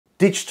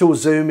Digital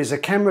zoom is a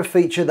camera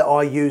feature that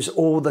I use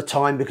all the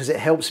time because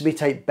it helps me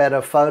take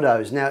better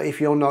photos. Now,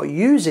 if you're not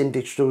using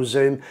digital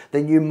zoom,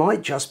 then you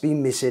might just be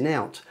missing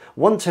out.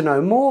 Want to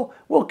know more?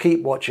 Well,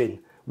 keep watching.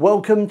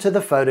 Welcome to the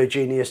Photo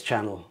Genius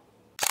channel.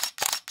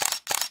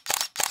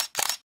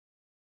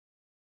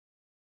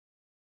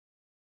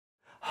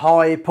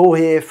 Hi, Paul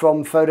here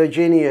from Photo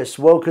Genius.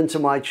 Welcome to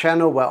my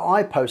channel where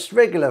I post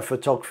regular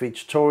photography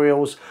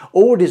tutorials,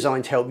 all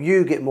designed to help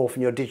you get more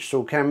from your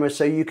digital camera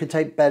so you can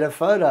take better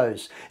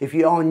photos. If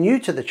you are new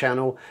to the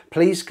channel,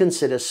 please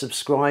consider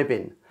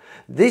subscribing.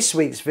 This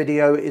week's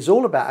video is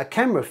all about a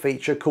camera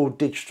feature called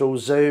digital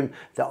zoom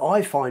that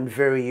I find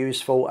very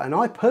useful, and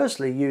I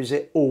personally use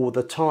it all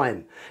the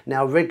time.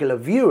 Now, regular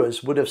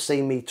viewers would have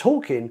seen me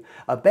talking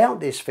about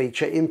this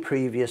feature in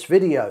previous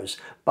videos,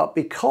 but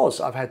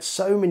because I've had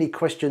so many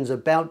questions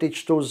about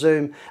digital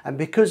zoom and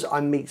because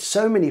I meet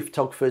so many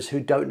photographers who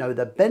don't know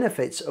the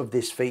benefits of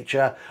this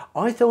feature,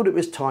 I thought it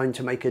was time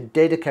to make a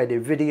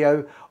dedicated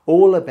video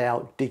all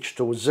about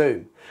digital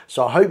zoom.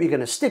 So I hope you're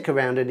going to stick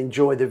around and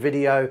enjoy the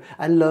video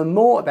and learn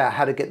more about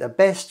how to get the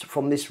best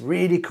from this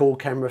really cool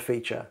camera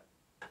feature.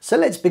 So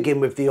let's begin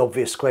with the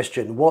obvious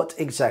question. What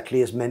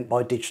exactly is meant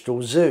by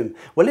digital zoom?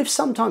 Well, if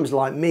sometimes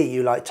like me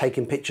you like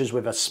taking pictures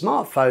with a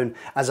smartphone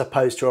as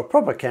opposed to a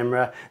proper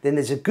camera, then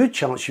there's a good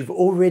chance you've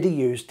already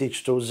used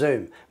digital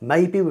zoom,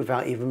 maybe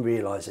without even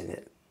realizing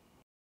it.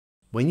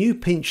 When you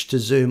pinch to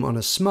zoom on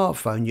a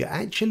smartphone, you're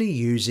actually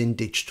using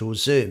digital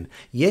zoom.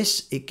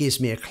 Yes, it gives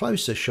me a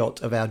closer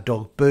shot of our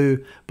dog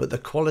Boo, but the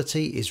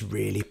quality is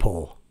really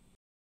poor.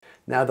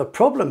 Now, the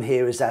problem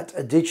here is that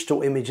a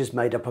digital image is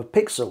made up of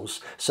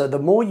pixels, so the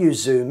more you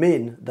zoom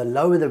in, the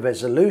lower the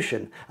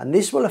resolution, and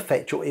this will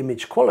affect your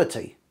image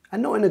quality,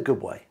 and not in a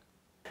good way.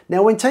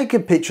 Now, when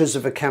taking pictures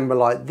of a camera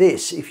like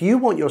this, if you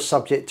want your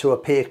subject to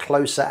appear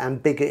closer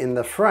and bigger in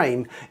the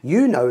frame,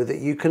 you know that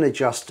you can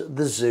adjust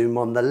the zoom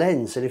on the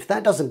lens. And if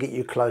that doesn't get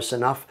you close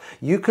enough,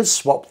 you could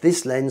swap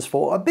this lens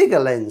for a bigger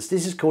lens.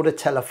 This is called a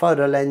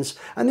telephoto lens,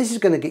 and this is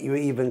going to get you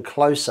even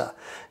closer.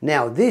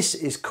 Now, this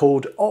is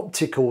called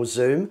optical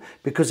zoom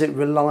because it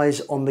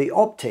relies on the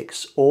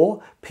optics,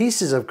 or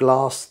pieces of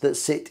glass that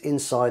sit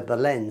inside the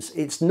lens.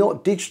 It's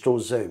not digital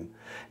zoom.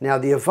 Now,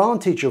 the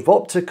advantage of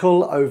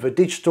optical over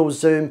digital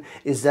zoom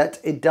is that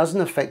it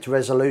doesn't affect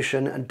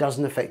resolution and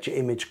doesn't affect your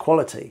image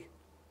quality.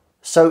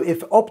 So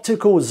if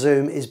optical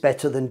zoom is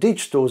better than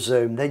digital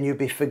zoom, then you'd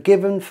be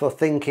forgiven for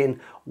thinking,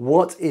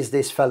 what is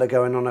this fella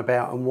going on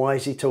about and why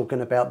is he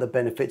talking about the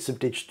benefits of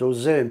digital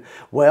zoom?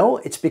 Well,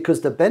 it's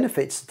because the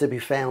benefits are to be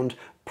found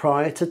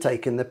prior to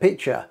taking the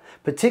picture,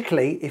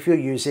 particularly if you're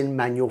using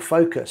manual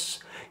focus.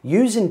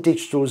 Using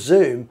digital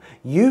zoom,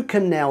 you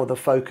can nail the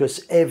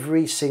focus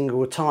every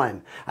single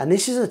time. And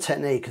this is a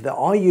technique that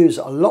I use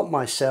a lot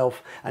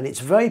myself, and it's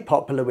very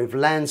popular with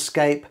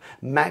landscape,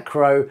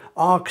 macro,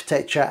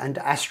 architecture, and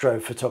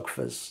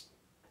astrophotographers.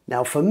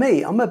 Now, for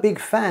me, I'm a big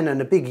fan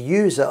and a big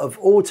user of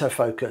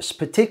autofocus,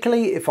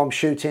 particularly if I'm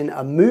shooting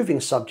a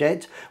moving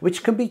subject,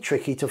 which can be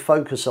tricky to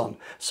focus on.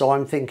 So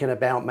I'm thinking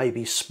about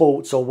maybe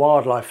sports or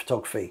wildlife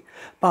photography.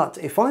 But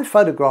if I'm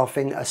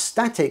photographing a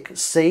static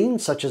scene,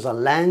 such as a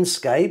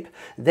landscape,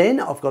 then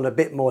I've got a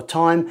bit more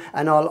time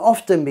and I'll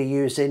often be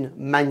using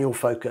manual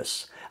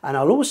focus. And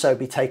I'll also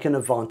be taking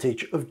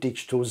advantage of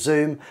digital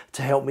zoom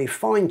to help me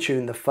fine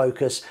tune the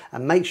focus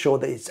and make sure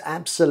that it's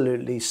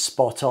absolutely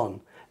spot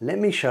on. Let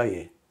me show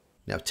you.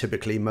 Now,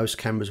 typically most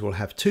cameras will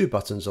have two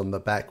buttons on the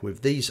back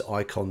with these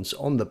icons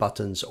on the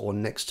buttons or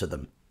next to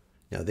them.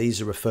 Now,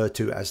 these are referred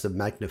to as the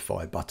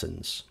magnify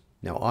buttons.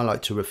 Now, I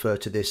like to refer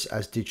to this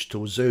as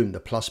digital zoom.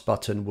 The plus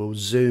button will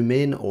zoom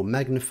in or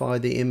magnify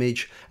the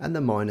image, and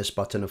the minus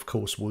button, of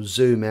course, will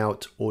zoom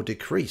out or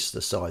decrease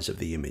the size of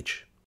the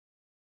image.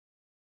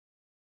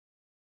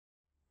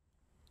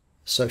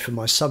 So for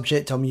my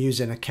subject, I'm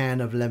using a can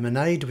of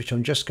lemonade, which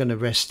I'm just going to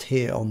rest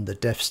here on the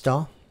Death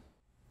Star.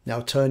 Now,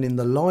 turning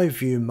the live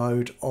view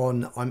mode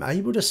on, I'm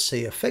able to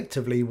see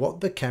effectively what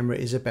the camera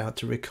is about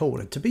to record.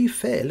 And to be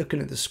fair,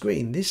 looking at the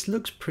screen, this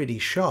looks pretty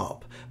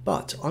sharp,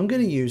 but I'm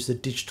going to use the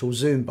digital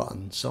zoom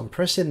button. So I'm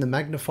pressing the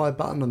magnify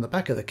button on the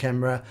back of the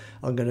camera.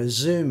 I'm going to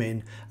zoom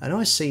in, and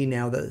I see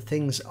now that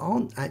things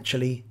aren't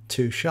actually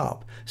too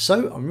sharp.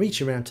 So I'm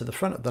reaching around to the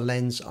front of the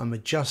lens, I'm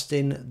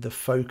adjusting the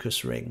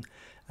focus ring,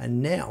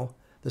 and now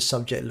the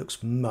subject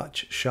looks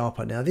much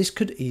sharper. Now, this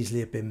could easily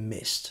have been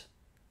missed.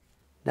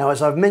 Now,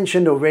 as I've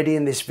mentioned already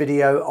in this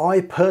video,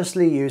 I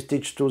personally use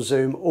digital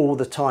zoom all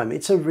the time.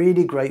 It's a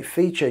really great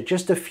feature.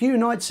 Just a few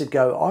nights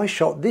ago, I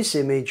shot this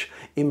image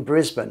in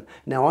Brisbane.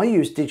 Now, I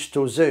use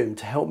digital zoom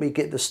to help me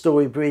get the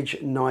Story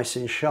Bridge nice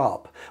and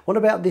sharp. What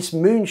about this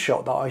moon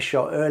shot that I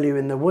shot earlier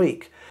in the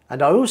week?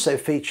 And I also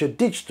featured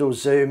digital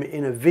zoom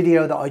in a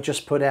video that I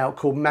just put out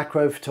called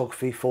Macro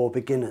Photography for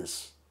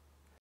Beginners.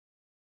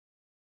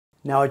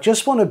 Now I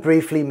just want to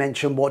briefly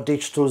mention what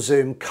digital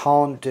zoom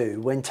can't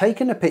do. When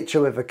taking a picture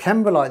with a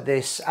camera like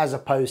this as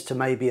opposed to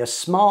maybe a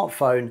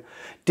smartphone,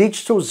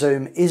 digital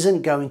zoom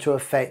isn't going to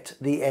affect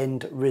the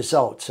end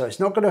result. So it's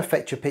not going to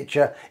affect your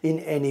picture in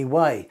any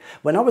way.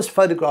 When I was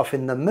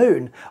photographing the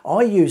moon,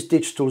 I used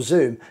digital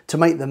zoom to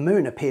make the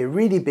moon appear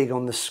really big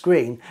on the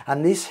screen,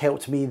 and this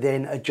helped me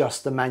then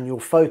adjust the manual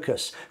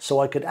focus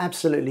so I could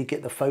absolutely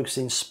get the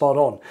focusing spot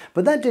on.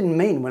 But that didn't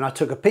mean when I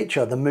took a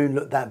picture the moon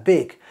looked that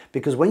big,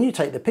 because when you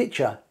take the picture,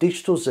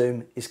 digital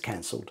zoom is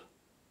cancelled.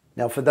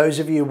 Now for those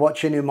of you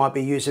watching who might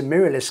be using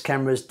mirrorless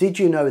cameras, did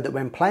you know that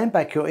when playing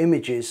back your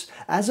images,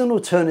 as an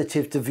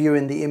alternative to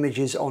viewing the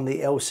images on the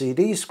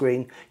LCD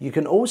screen, you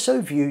can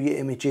also view your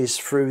images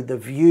through the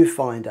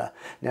viewfinder.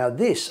 Now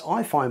this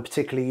I find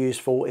particularly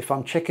useful if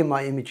I'm checking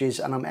my images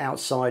and I'm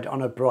outside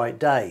on a bright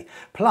day.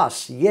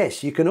 Plus,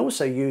 yes, you can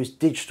also use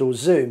digital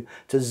zoom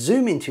to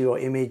zoom into your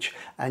image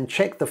and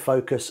check the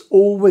focus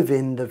all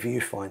within the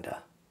viewfinder.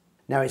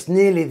 Now it's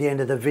nearly the end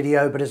of the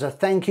video, but as a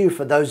thank you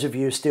for those of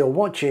you still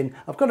watching,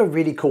 I've got a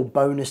really cool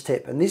bonus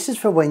tip, and this is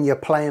for when you're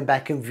playing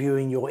back and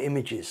viewing your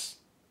images.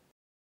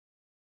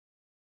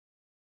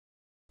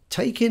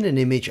 Taking an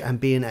image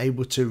and being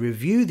able to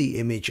review the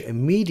image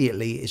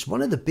immediately is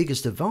one of the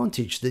biggest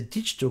advantages that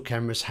digital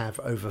cameras have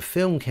over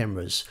film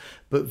cameras.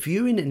 But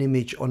viewing an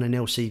image on an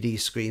LCD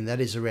screen that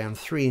is around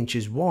 3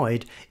 inches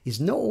wide is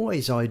not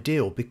always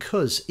ideal,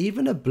 because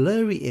even a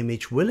blurry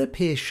image will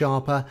appear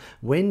sharper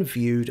when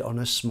viewed on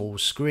a small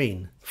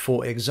screen.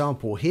 For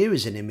example, here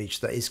is an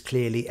image that is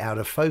clearly out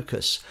of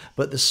focus,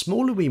 but the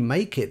smaller we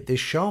make it, the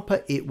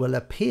sharper it will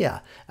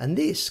appear, and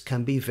this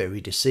can be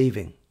very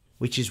deceiving.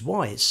 Which is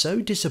why it's so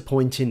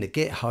disappointing to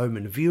get home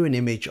and view an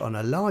image on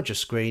a larger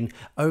screen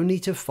only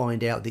to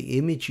find out the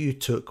image you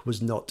took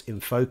was not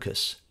in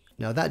focus.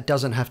 Now that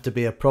doesn't have to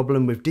be a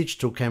problem with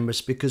digital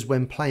cameras, because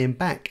when playing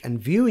back and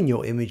viewing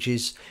your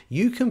images,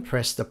 you can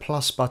press the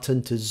plus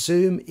button to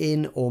zoom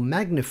in or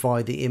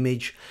magnify the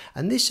image,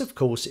 and this of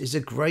course is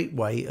a great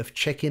way of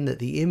checking that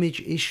the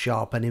image is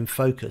sharp and in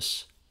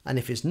focus. And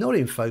if it's not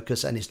in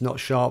focus and it's not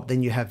sharp,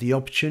 then you have the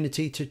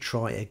opportunity to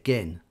try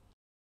again.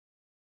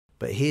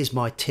 But here's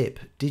my tip.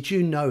 Did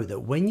you know that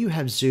when you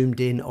have zoomed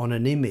in on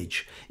an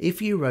image,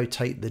 if you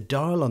rotate the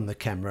dial on the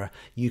camera,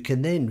 you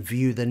can then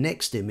view the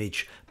next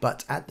image,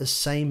 but at the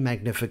same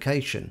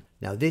magnification?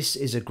 Now this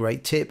is a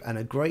great tip and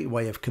a great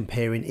way of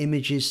comparing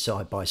images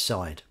side by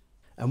side.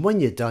 And when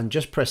you're done,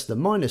 just press the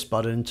minus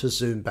button to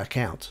zoom back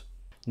out.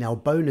 Now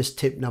bonus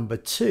tip number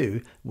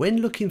 2,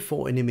 when looking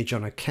for an image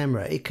on a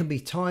camera, it can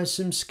be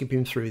tiresome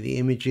skipping through the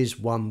images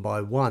one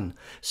by one.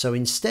 So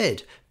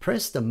instead,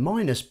 press the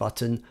minus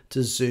button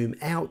to zoom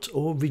out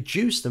or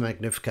reduce the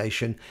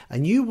magnification,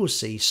 and you will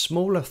see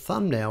smaller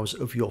thumbnails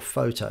of your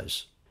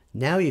photos.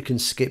 Now you can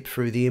skip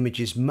through the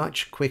images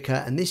much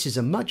quicker, and this is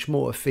a much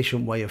more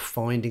efficient way of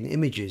finding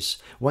images.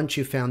 Once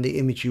you've found the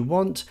image you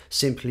want,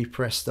 simply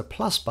press the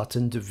plus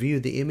button to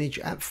view the image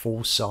at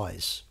full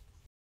size.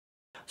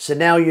 So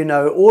now you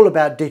know all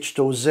about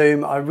digital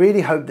zoom. I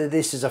really hope that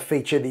this is a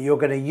feature that you're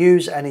going to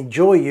use and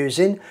enjoy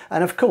using,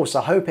 and of course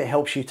I hope it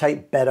helps you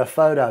take better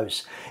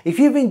photos. If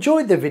you've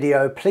enjoyed the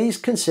video, please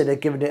consider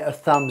giving it a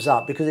thumbs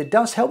up, because it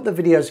does help the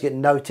videos get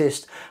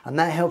noticed and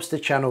that helps the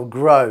channel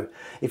grow.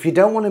 If you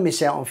don't want to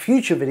miss out on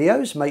future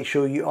videos, make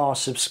sure you are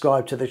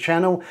subscribed to the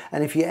channel,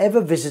 and if you're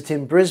ever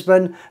visiting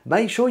Brisbane,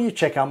 make sure you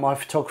check out my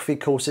photography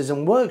courses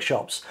and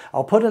workshops.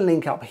 I'll put a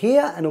link up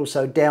here and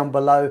also down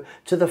below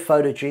to the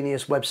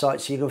Photogenius website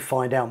so you can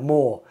find out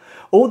more.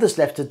 All that's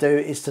left to do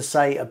is to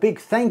say a big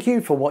thank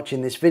you for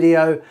watching this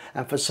video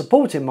and for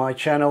supporting my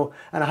channel,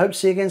 and I hope to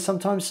see you again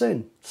sometime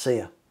soon. See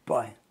ya.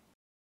 Bye.